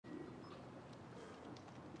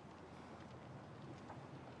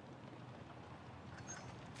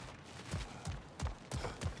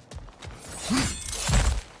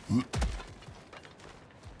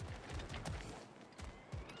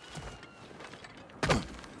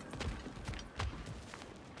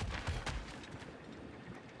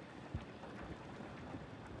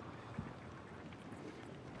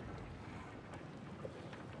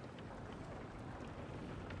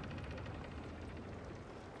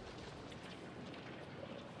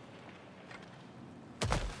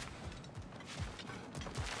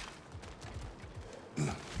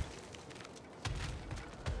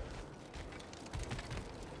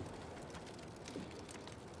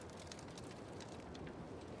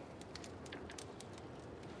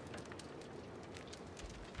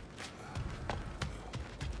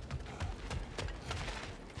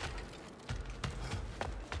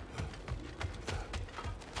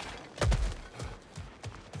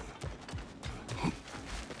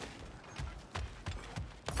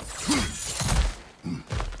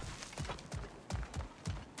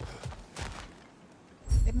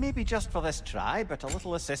Maybe just for this try, but a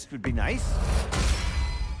little assist would be nice.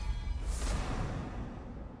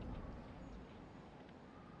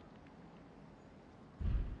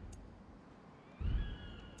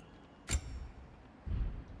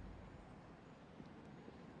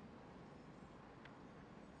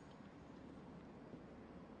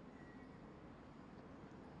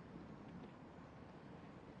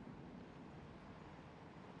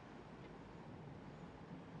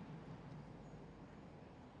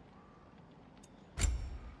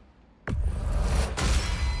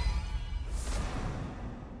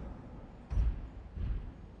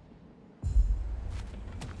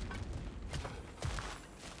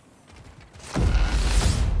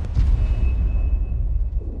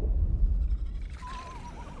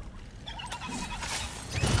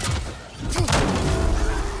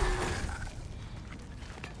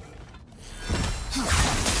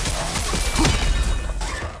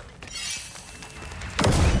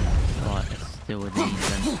 With these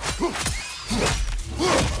then.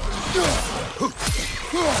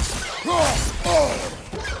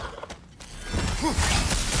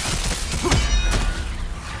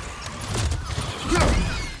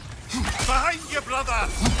 Behind you, brother!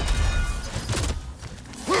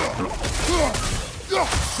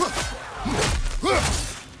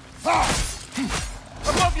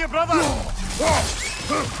 Above you, brother!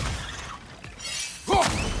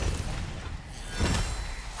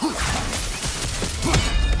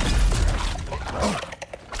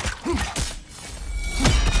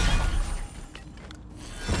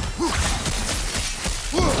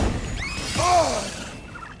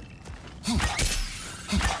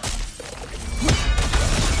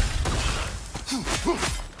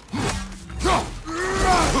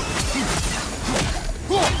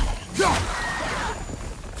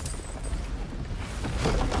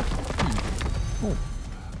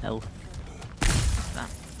 Health. That.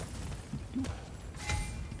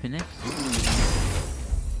 Finesse.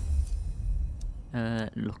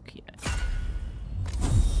 Look here.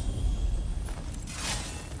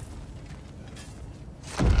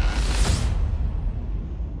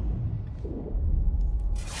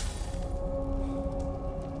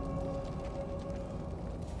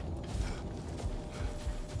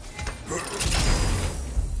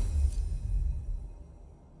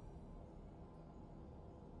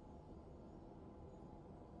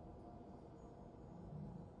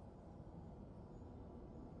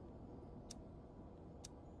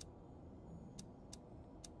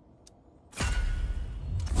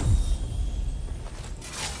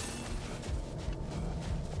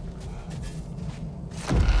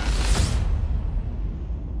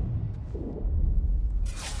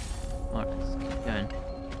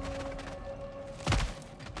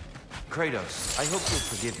 Kratos, I hope you'll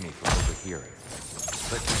forgive me for overhearing.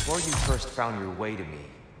 But before you first found your way to me,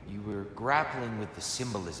 you were grappling with the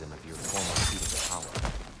symbolism of your former seat of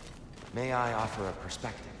power. May I offer a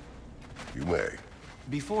perspective? You may.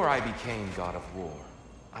 Before I became God of War,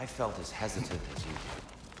 I felt as hesitant as you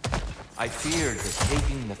did. I feared that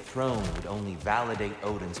taking the throne would only validate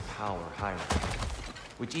Odin's power hierarchy,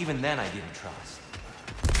 which even then I didn't trust.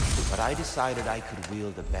 But I decided I could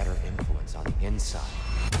wield a better influence on the inside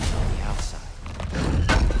than on the outside.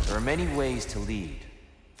 There are many ways to lead,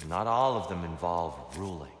 and not all of them involve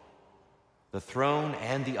ruling. The throne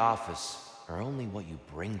and the office are only what you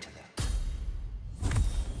bring to them.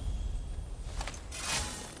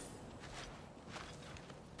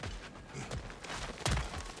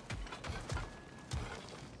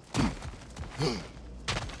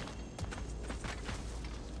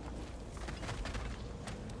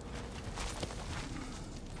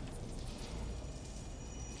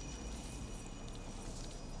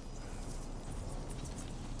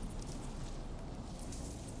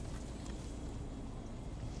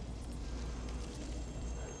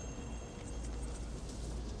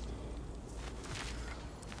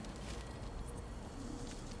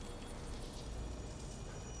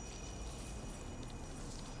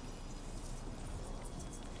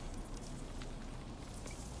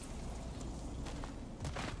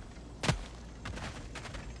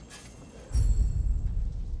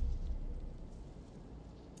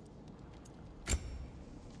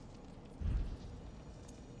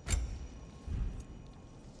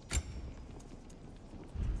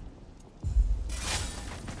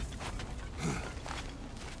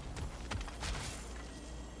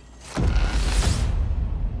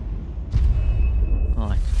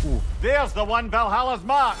 There's the one Valhalla's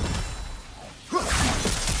marked!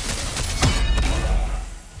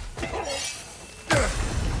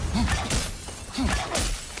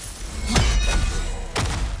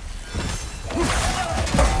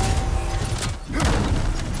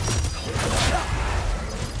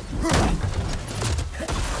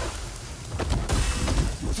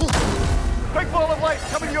 Ball of light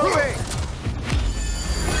coming your way!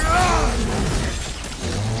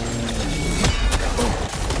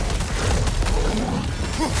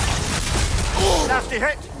 Nasty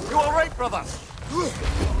hit! You alright, brother?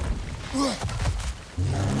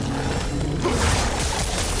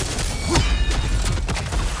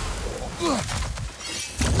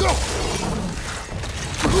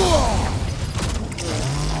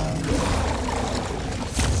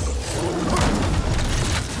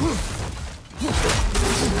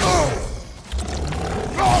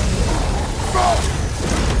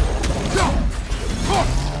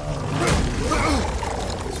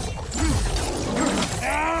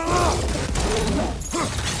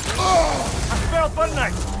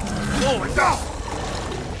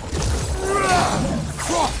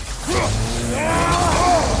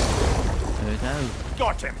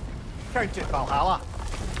 Got him! Count it, Valhalla.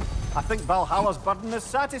 I think Valhalla's burden is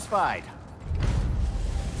satisfied.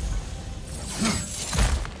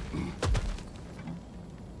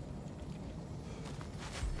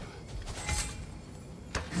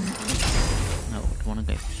 No, do you want to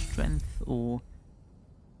go for strength or...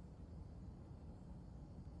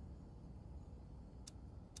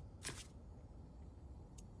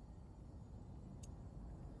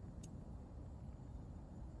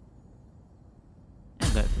 Go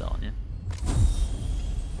for that one, yeah.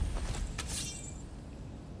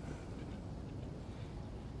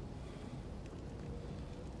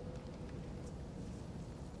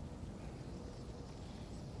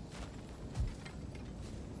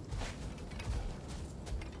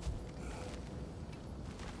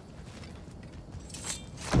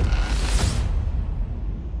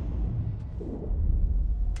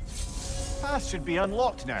 Path should be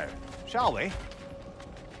unlocked now, shall we?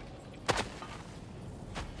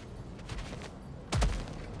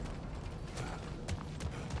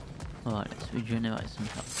 Alright, let's regenerate some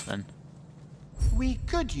health then. We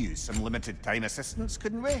could use some limited time assistance,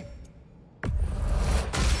 couldn't we?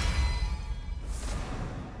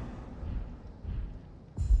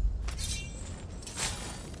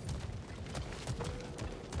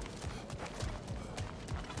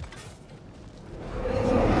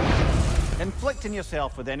 Inflicting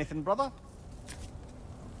yourself with anything, brother?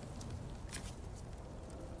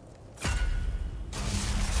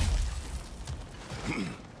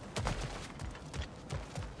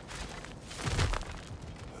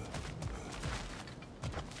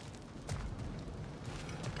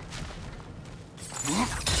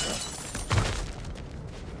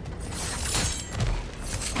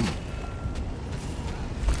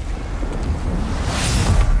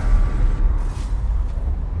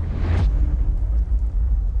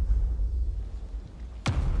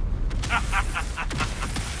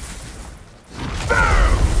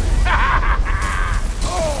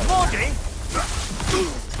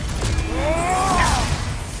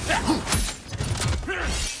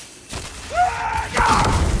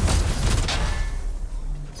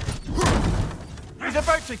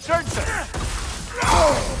 Turns it!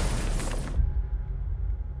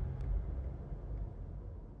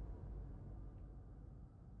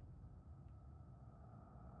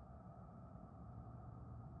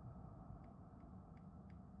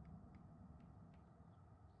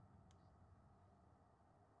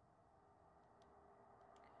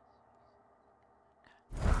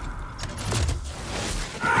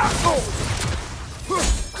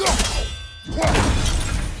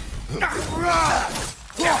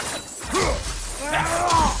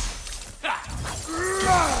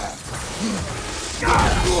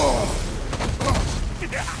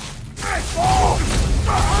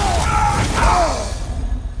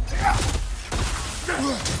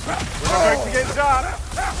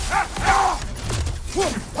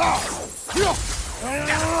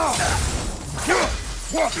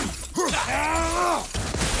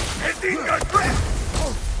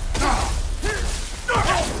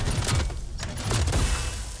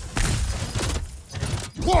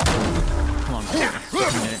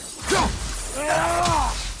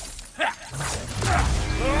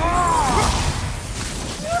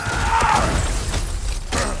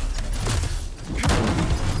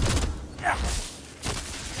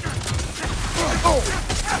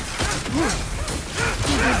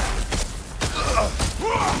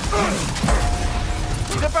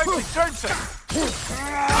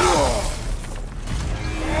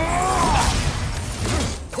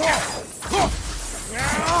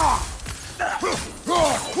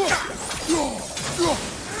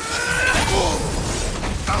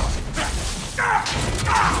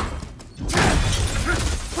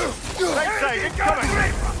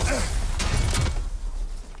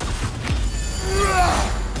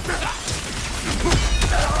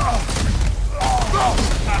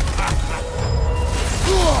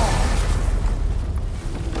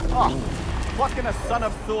 son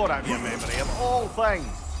of Thor out of your memory, of all things.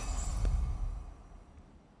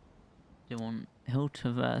 Do you want hilt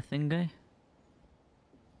of thingy?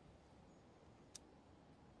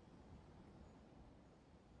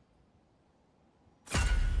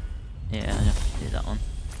 Yeah, I have to do that one.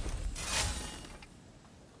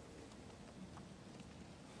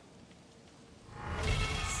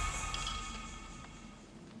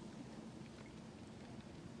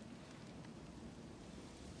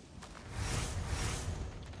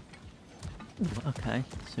 Ooh, okay,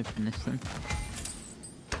 let's open this then.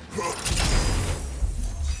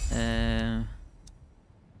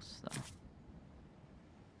 What's that?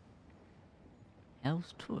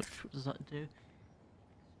 Hell's Torch, what does that do?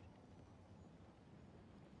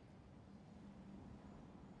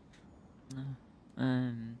 No.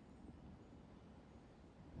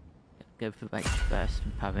 Go for bait first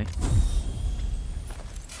and parry.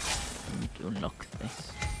 Need to unlock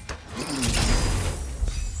this.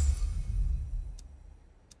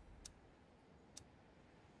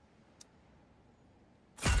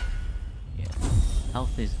 Yeah,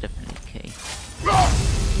 health is definitely key.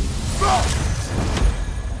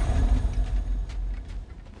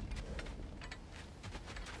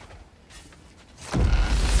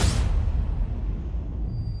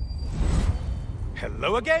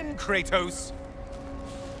 Hello again, Kratos.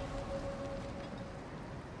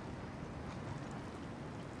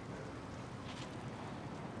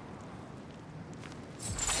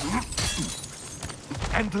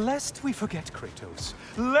 And lest we forget, Kratos,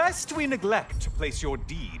 lest we neglect to place your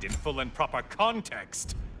deed in full and proper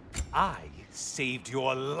context, I saved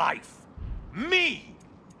your life. Me!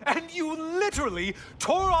 And you literally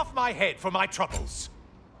tore off my head for my troubles.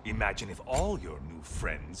 Imagine if all your new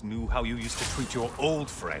friends knew how you used to treat your old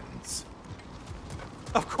friends.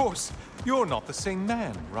 Of course, you're not the same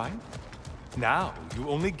man, right? Now, you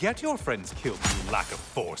only get your friends killed through lack of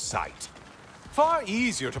foresight. Far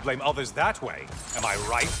easier to blame others that way, am I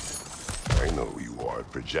right? I know you are a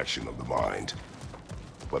projection of the mind.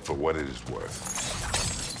 But for what it is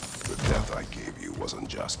worth, the death I gave you was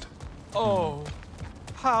unjust. Oh,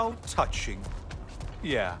 how touching.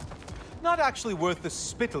 Yeah, not actually worth the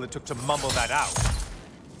spittle it took to mumble that out.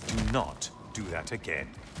 Do not do that again.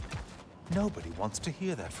 Nobody wants to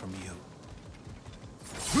hear that from you.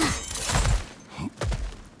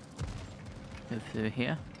 Go through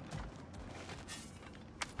here.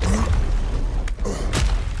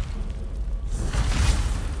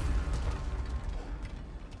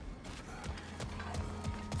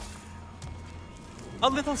 A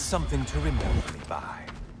little something to remember me by.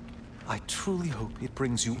 I truly hope it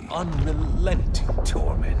brings you unrelenting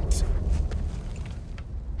torment.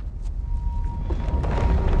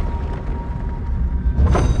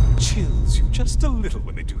 Chills you just a little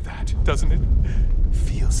when they do that, doesn't it?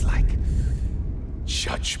 Feels like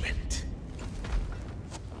judgment.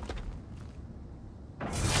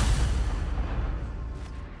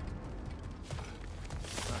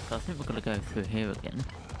 So I think we're gonna go through here again.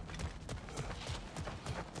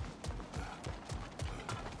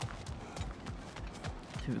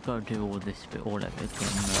 So we've got to do all this bit all over again.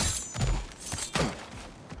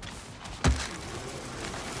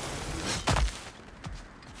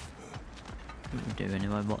 We'll do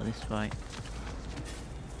anyway, what this way.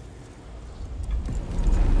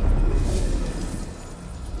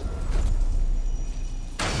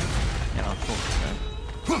 Yeah, I thought so.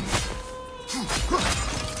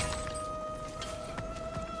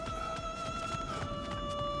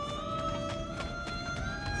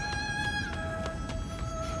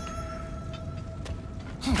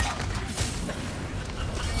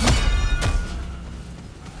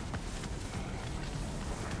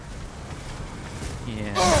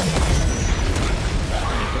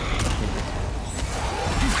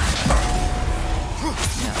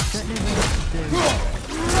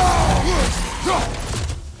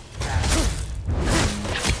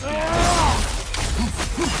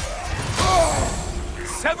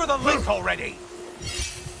 Sever the link already!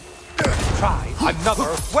 Try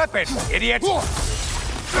another weapon, idiot!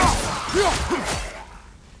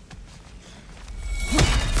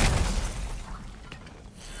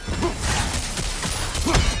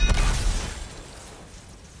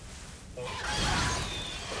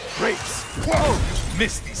 Great! Oh,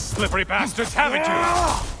 missed these slippery bastards, haven't you?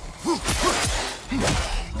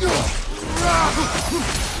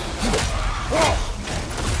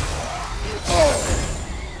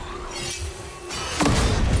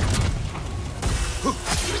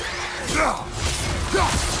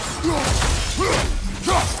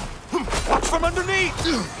 Watch from underneath!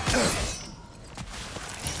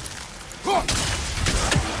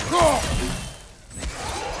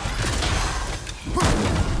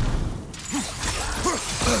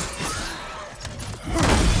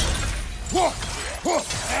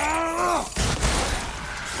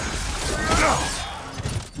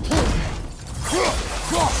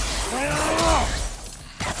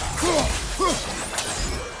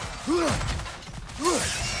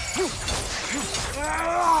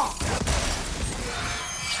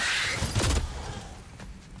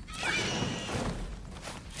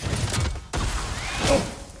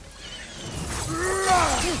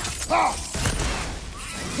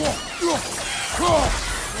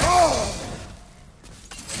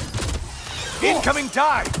 Incoming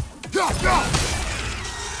dive! Here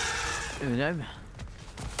we go.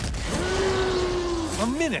 A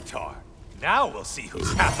minotaur. Now we'll see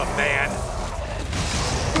who's half a man.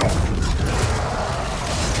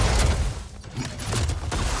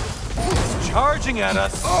 It's charging at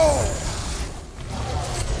us.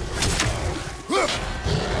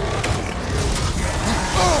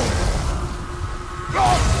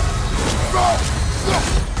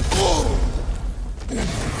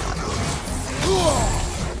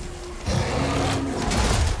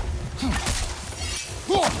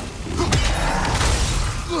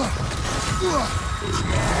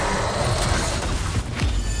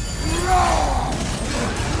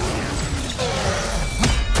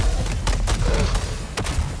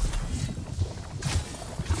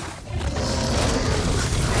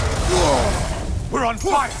 We're on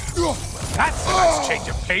fire! That's a nice change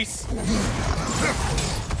of pace!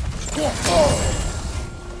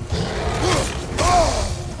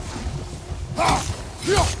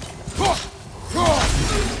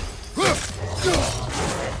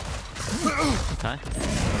 Okay.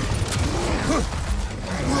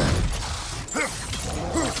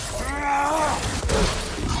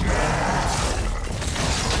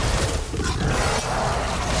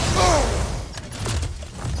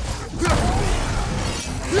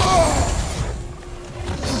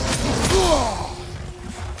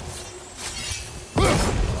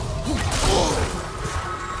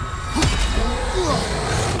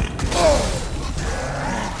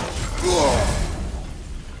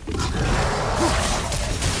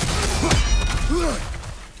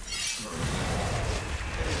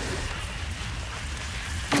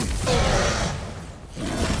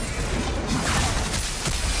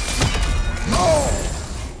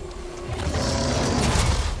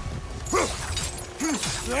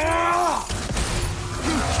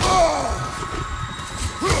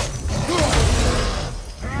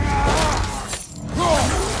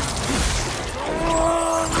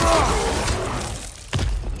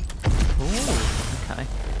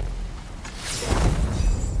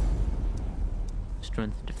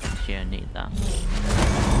 Strength defense, yeah, I need that.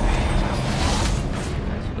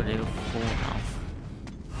 Let's go level 4 now.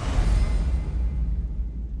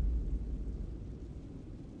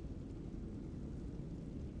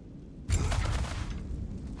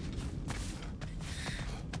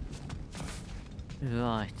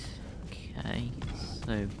 Right, okay,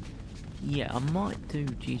 so yeah, I might do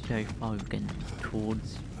GTA 5 again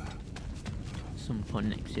towards some point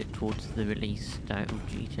next year, towards the release date of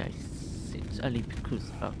GTA 6, only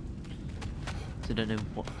because I don't know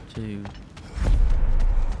what to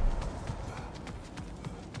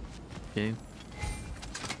do.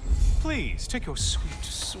 Please, take your sweet,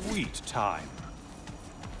 sweet time.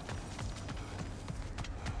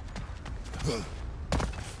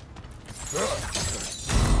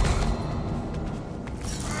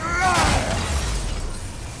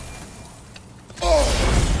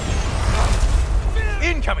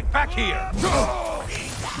 Incoming, back here!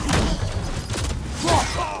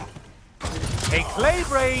 Hey, Clay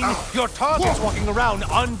Brain, your target's walking around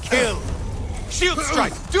unkilled. Shield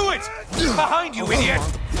strike, do it! Behind you, idiot!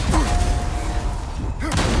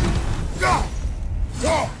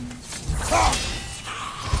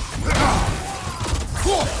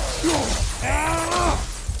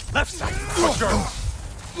 Left side, for sure.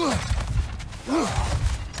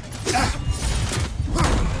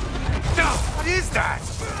 What is that?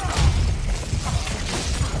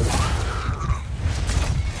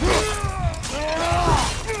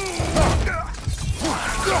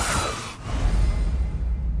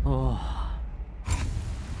 Oh,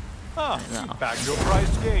 Ah, back to a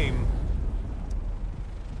prized game.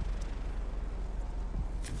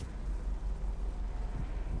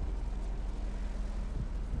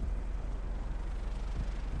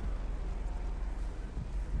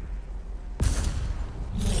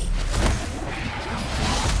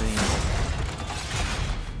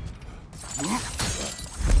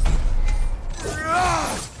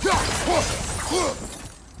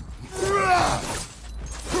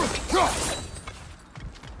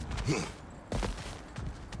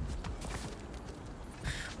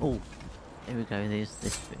 oh, there we go. There's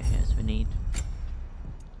this bit here, so we need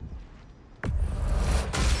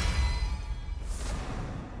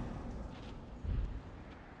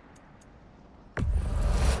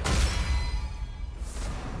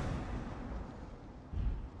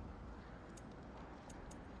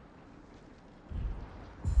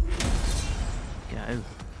go.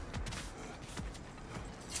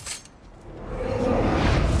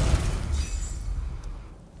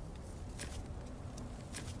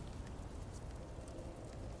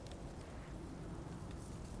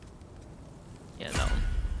 Yeah, that one.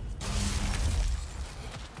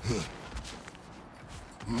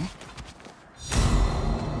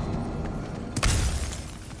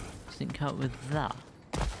 Sync out with that.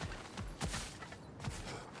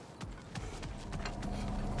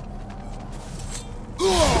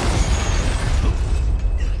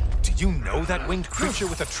 Do you know that winged creature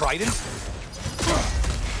with a trident?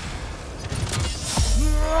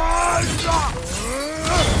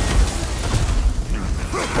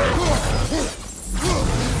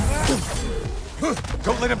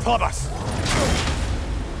 Don't let him club us!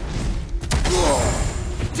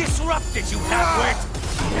 Disrupt it, you half-wit!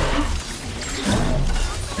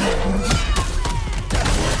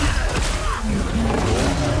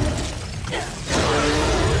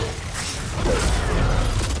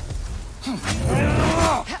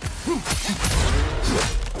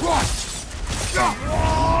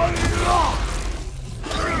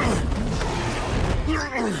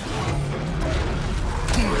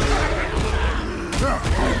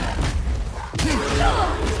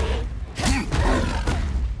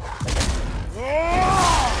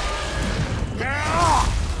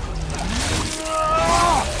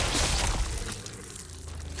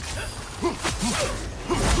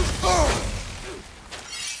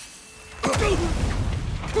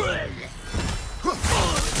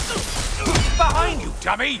 Behind you,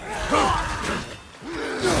 dummy!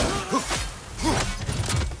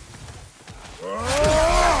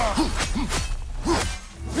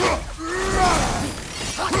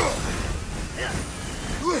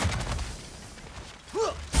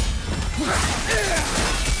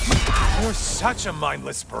 You're such a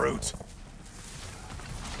mindless brute.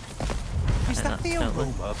 Is that the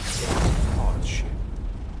aroma? Oh, shit.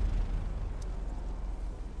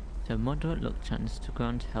 So moderate luck chance to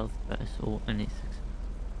grant health burst or any success.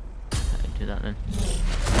 Okay, do that then.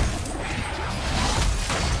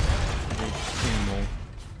 There's 2 more.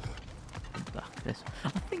 Back this. I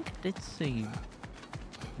think I did see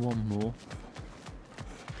 1 more.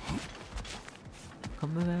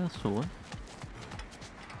 Come with our sword.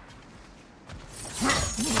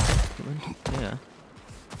 Yeah.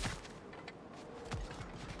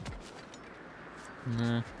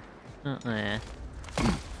 No, not there.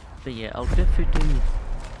 But yeah, I'll definitely do.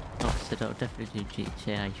 Like I said, I'll definitely do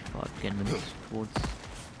GTA 5 again when it's towards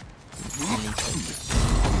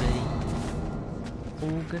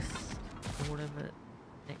maybe August or whatever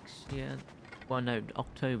next year. Well, no,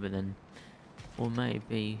 October then, or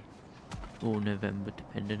maybe or November,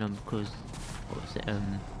 depending on because what was it?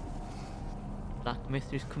 Black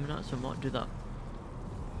Myth is coming out, so I might do that a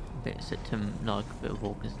bit of September, like a bit of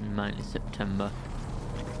August and mainly September.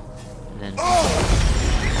 And then.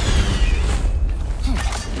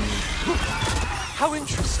 How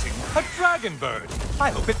interesting! A dragon bird! I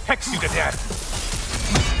hope it pecks you to death!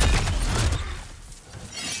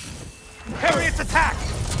 Parry its attack!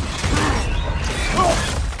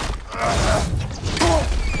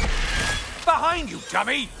 Behind you,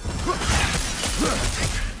 dummy!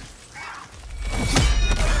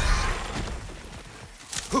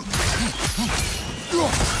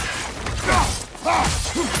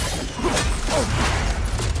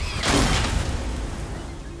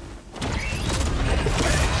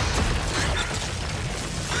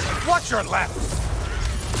 Watch your left!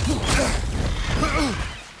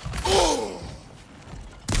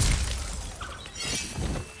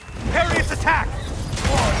 Parry its attack!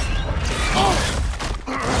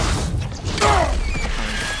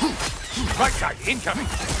 Right side, incoming!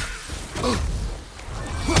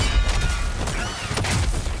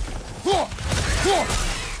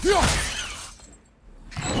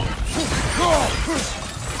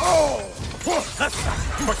 Left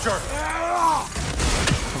side, butcher!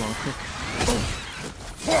 Come on, quick.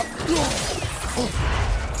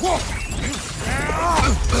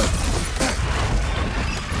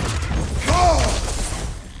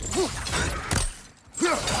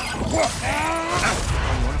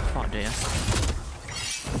 What do you?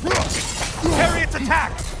 Parry its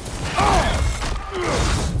attack!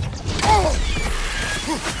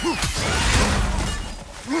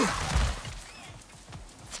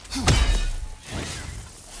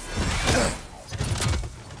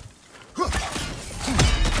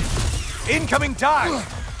 Incoming dive!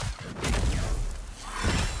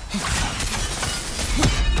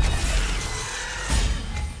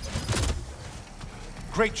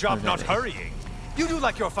 Great job not hurrying. You do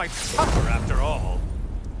like your fights tougher after all.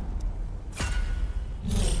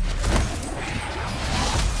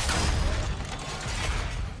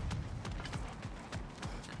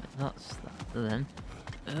 then,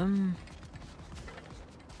 we're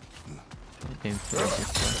going through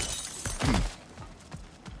this way.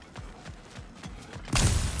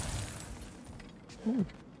 Ooh.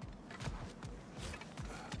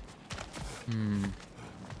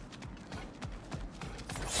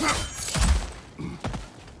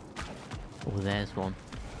 Oh, there's one.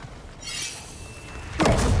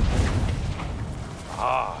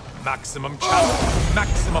 Ah, maximum challenge,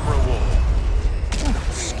 maximum reward.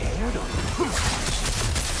 Scared of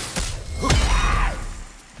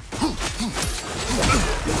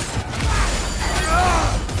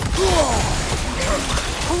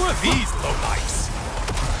Who are these lowlifes?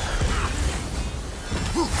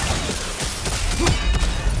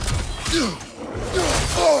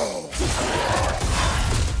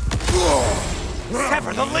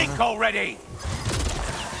 Sever the link already!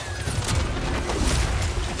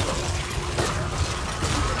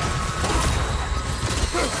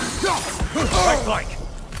 Right flank!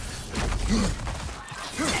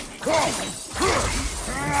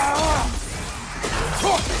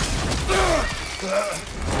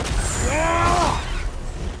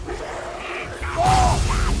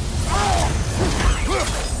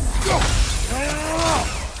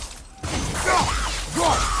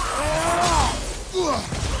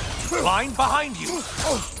 Line behind you!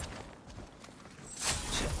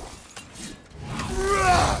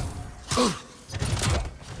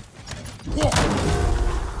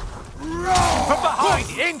 From behind!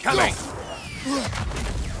 Incoming!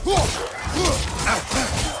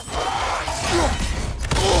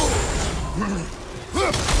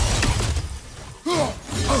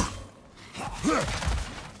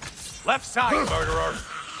 Left side, murderer!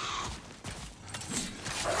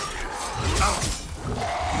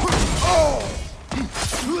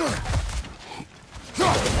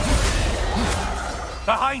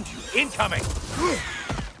 Behind you! Incoming!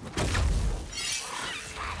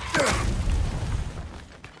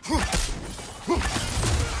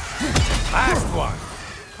 Last one!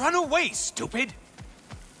 Run away, stupid!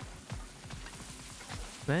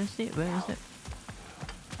 Where is it? Where is it?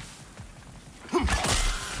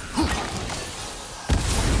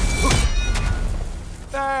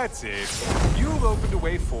 That's it. You've opened a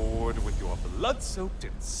way forward with your blood-soaked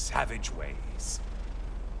and savage ways.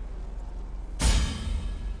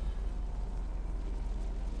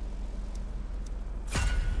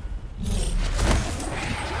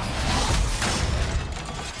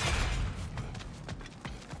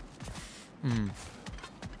 I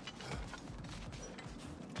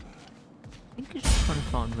think I'm just trying to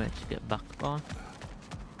find where to get back by.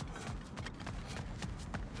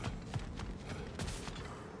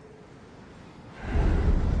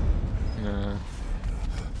 No.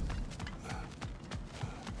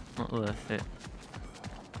 Not worth it.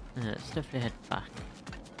 Let's definitely head back.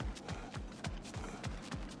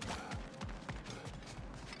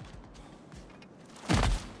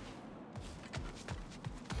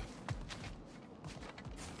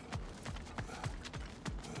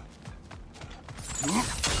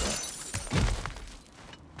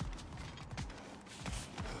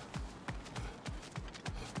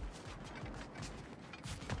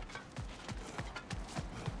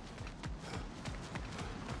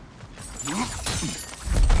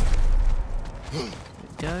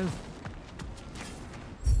 Go.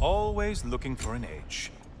 Always looking for an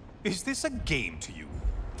edge. Is this a game to you?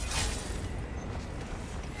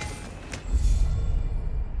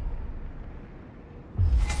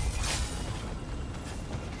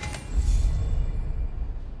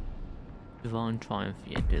 Divine Triumph,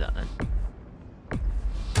 yeah, do that then.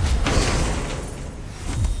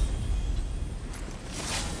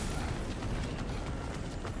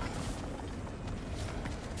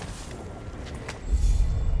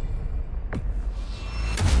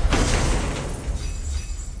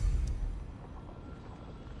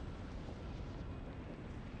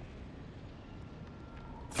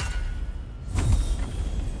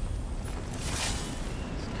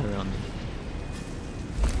 Carry on.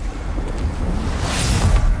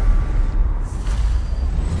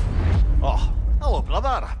 Oh, hello,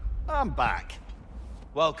 brother. I'm back.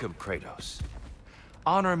 Welcome, Kratos.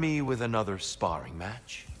 Honor me with another sparring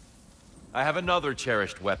match. I have another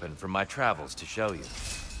cherished weapon from my travels to show you.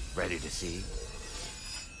 Ready to see?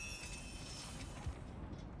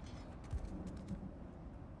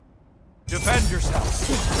 Defend yourself.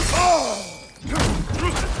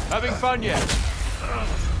 Having fun yet?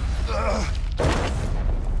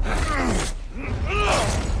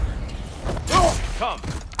 Come,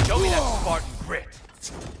 show me that Spartan grit.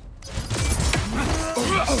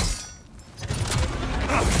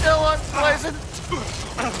 Still unpleasant.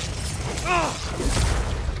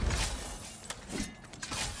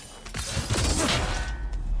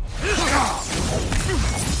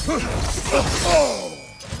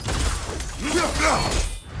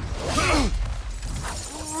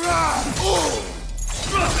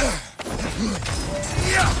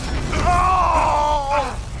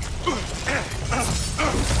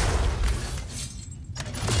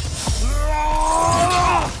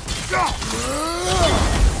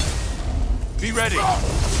 Be ready.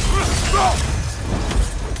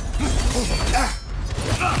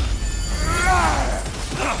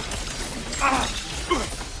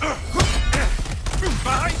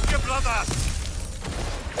 Behind you, brother!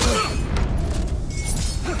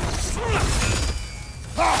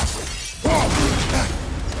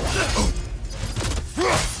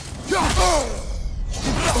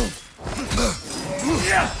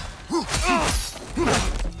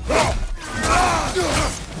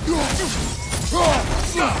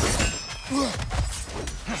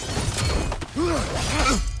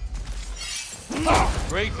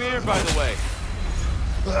 Great beer, by the way.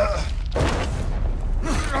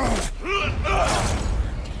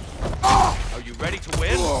 Are you ready to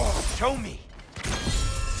win? Show me.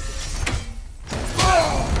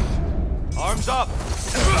 Arms up.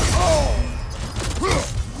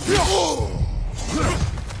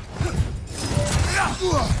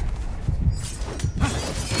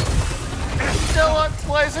 Still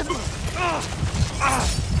unpleasant.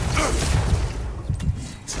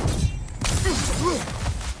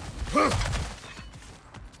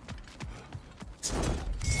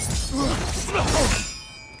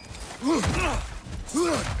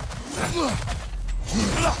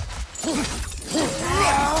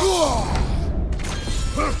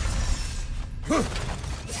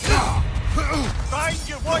 Find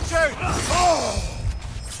you, watch out!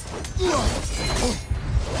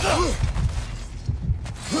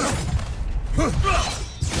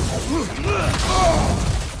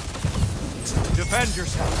 Defend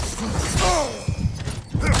yourself.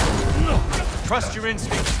 Trust your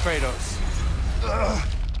instincts, Kratos.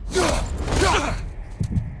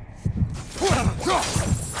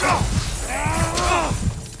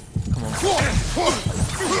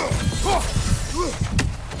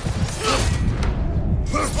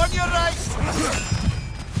 On your right!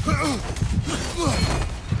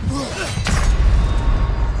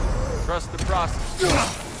 Trust the process.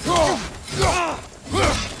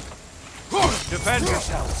 Defend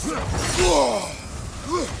yourself.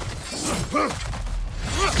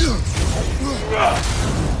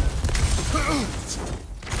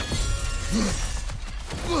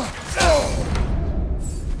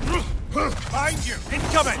 Find you!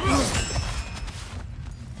 Incoming!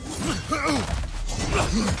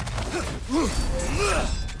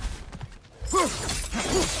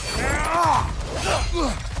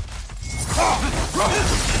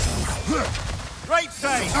 Right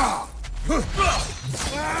side!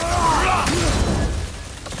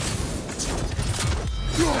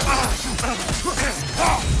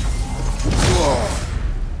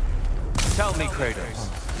 Tell me, Kratos,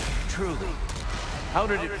 truly, how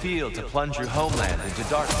did it feel to plunge your homeland into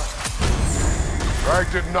darkness? I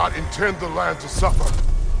did not intend the land to suffer,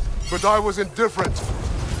 but I was indifferent,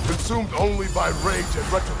 consumed only by rage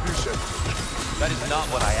and retribution. That is not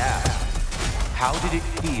what I asked. How did it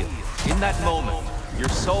feel, in that moment, your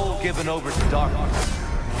soul given over to darkness,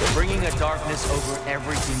 bringing a darkness over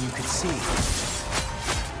everything you could see?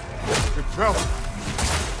 It felt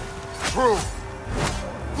true.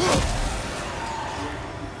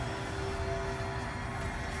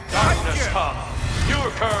 Darkness come.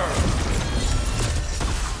 Your curve.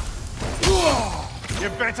 You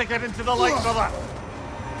better get into the light, brother!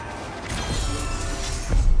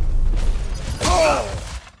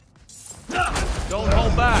 Don't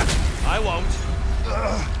hold back. I won't.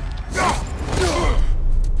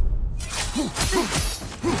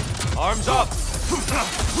 Arms up.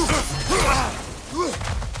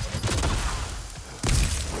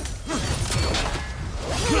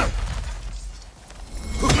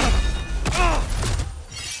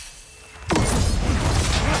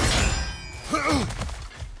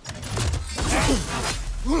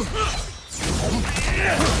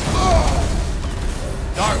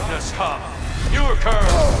 Darkness come. Your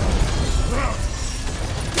curve.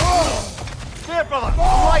 There, brother!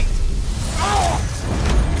 Right!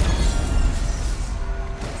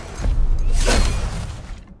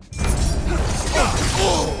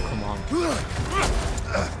 Come on.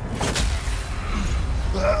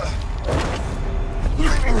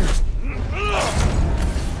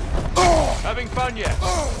 Having fun yet?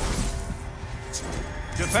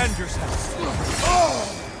 Defend yourself.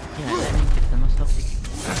 Yeah, let me get them myself.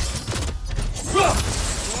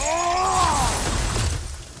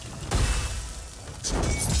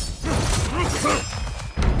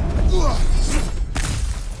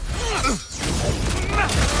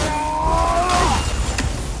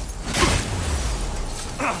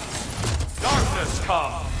 Darkness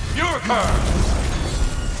come. Your curve.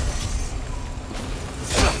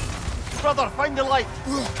 Brother, find the light!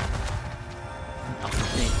 I can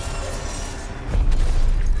see.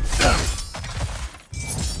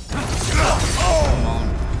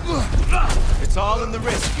 It's all in the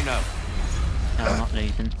risk, you know. No, I'm not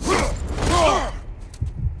losing.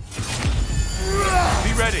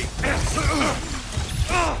 Be ready.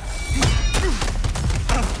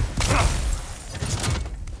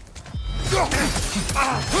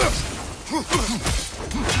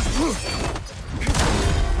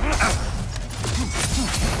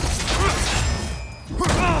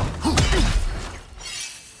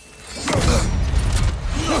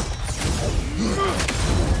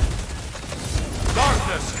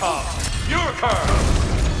 Darkness come. Your curve.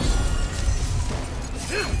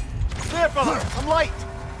 There, brother! I'm light!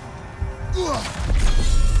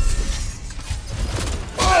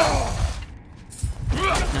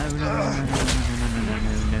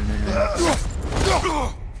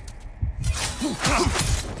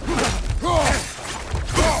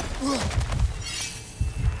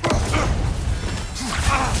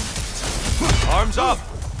 Arms up.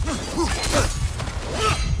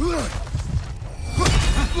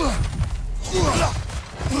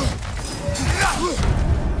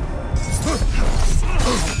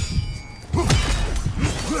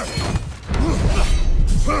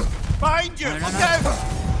 Behind you! Look out!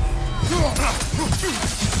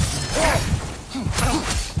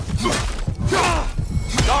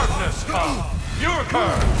 Darkness come. Your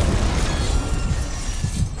curve.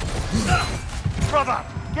 Brother,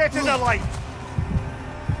 get in the light!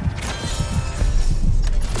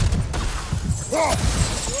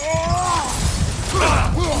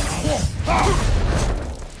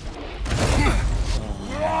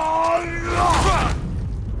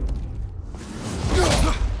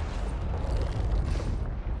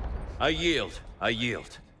 I yield. I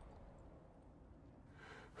yield.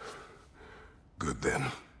 Good then.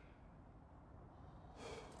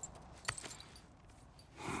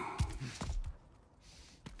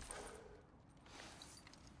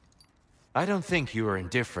 I don't think you were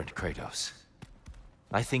indifferent, Kratos.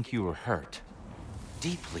 I think you were hurt.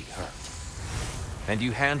 Deeply hurt. And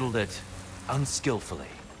you handled it unskillfully.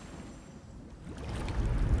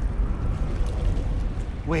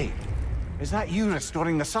 Wait, is that you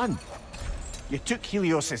restoring the sun? You took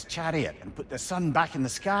Helios's chariot and put the sun back in the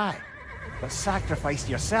sky, but sacrificed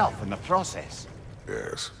yourself in the process.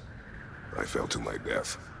 Yes. I fell to my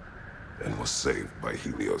death, and was saved by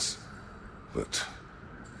Helios. But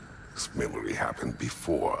this memory happened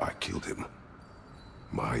before I killed him.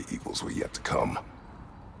 My evils were yet to come.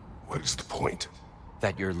 What is the point?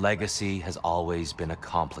 That your legacy has always been a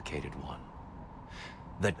complicated one.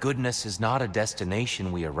 That goodness is not a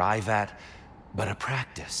destination we arrive at, but a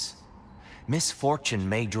practice. Misfortune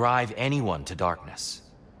may drive anyone to darkness.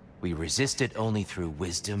 We resist it only through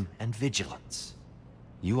wisdom and vigilance.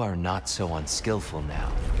 You are not so unskillful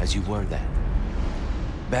now as you were then.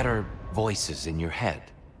 Better voices in your head,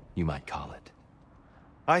 you might call it.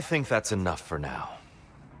 I think that's enough for now.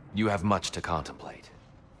 You have much to contemplate.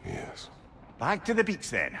 Yes. Back to the beach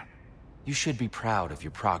then. You should be proud of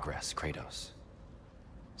your progress, Kratos.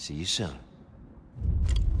 See you soon.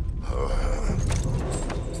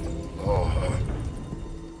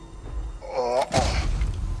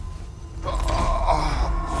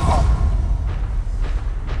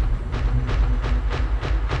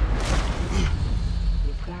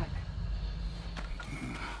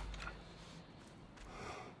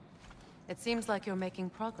 It seems like you're making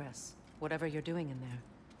progress, whatever you're doing in there.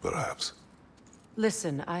 Perhaps.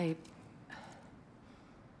 Listen, I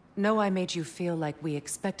know I made you feel like we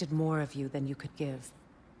expected more of you than you could give.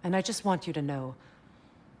 And I just want you to know,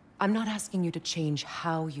 I'm not asking you to change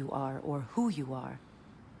how you are or who you are.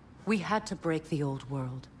 We had to break the old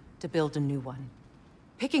world to build a new one.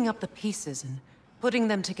 Picking up the pieces and putting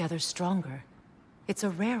them together stronger. It's a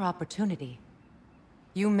rare opportunity.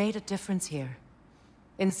 You made a difference here.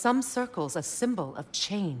 In some circles, a symbol of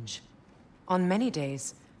change. On many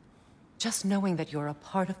days, just knowing that you're a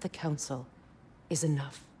part of the Council is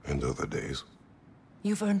enough. And other days?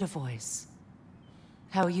 You've earned a voice.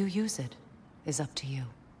 How you use it is up to you.